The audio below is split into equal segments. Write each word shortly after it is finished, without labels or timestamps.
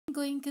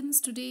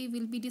Goenkans, today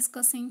we'll be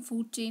discussing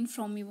food chain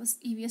from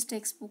EVS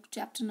textbook,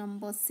 chapter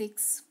number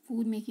 6,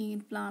 food making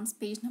in plants,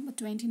 page number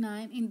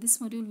 29. In this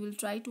module, we'll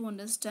try to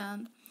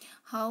understand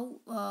how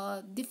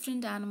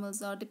different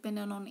animals are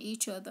dependent on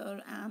each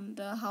other and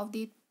how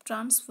they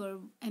transfer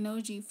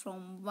energy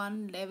from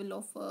one level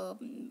of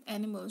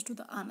animals to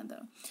the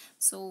another.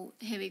 So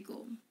here we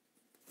go.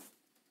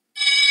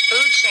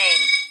 Food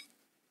chain.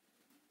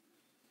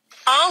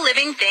 All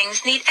living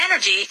things need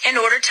energy in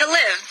order to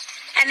live,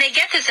 and they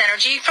get this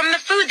energy from the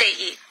food they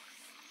eat.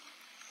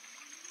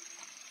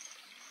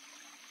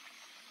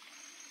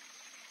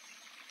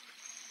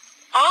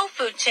 All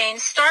food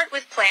chains start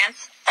with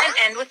plants and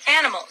end with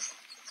animals.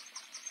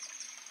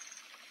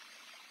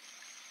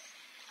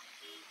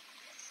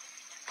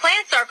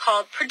 Plants are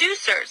called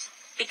producers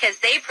because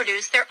they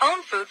produce their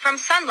own food from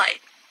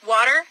sunlight,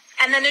 water,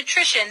 and the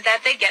nutrition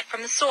that they get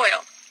from the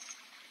soil.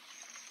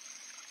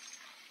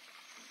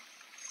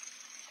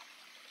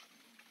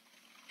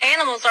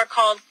 Animals are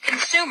called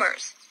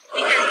consumers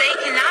because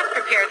they cannot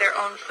prepare their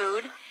own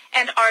food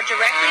and are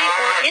directly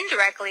or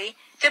indirectly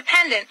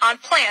dependent on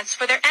plants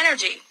for their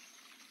energy.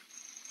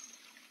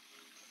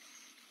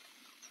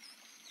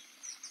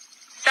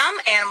 Some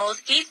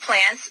animals eat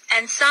plants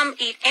and some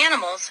eat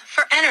animals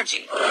for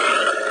energy.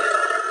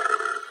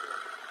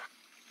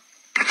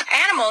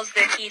 Animals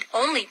that eat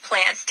only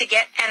plants to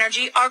get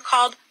energy are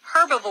called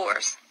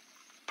herbivores.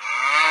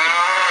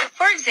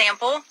 For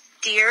example,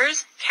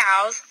 deers,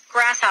 cows,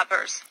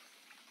 grasshoppers.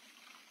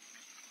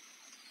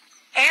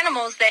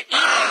 Animals that eat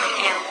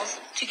only animals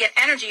to get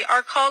energy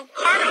are called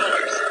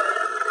carnivores.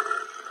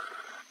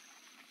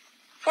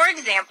 For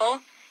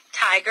example,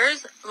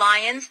 tigers,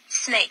 lions,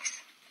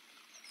 snakes.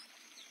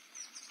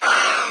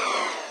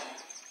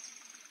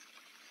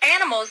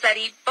 Animals that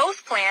eat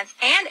both plants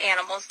and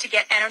animals to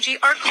get energy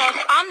are called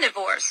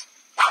omnivores.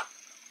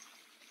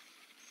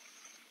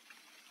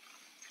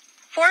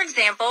 For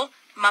example,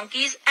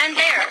 monkeys and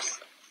bears.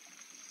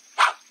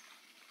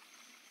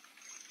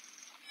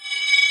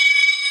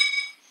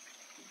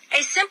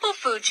 A simple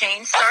food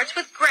chain starts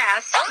with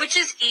grass, which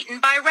is eaten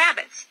by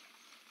rabbits.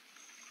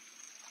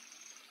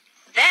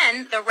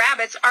 Then the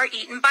rabbits are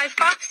eaten by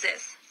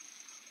foxes.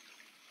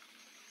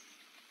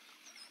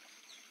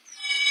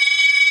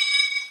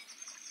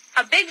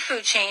 A big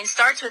food chain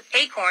starts with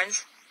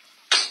acorns,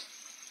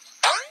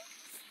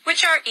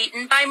 which are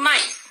eaten by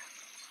mice.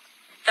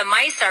 The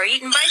mice are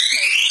eaten by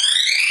snakes.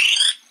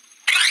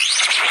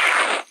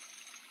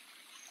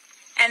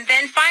 And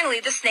then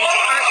finally the snakes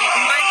are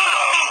eaten by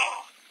frogs.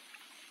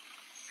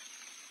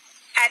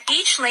 At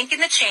each link in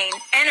the chain,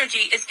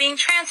 energy is being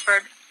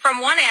transferred from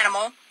one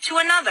animal to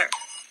another.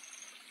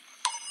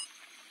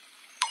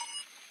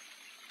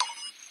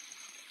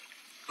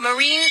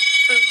 Marine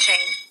food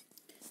chain.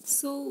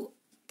 So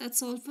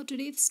that's all for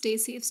today. Stay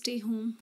safe, stay home.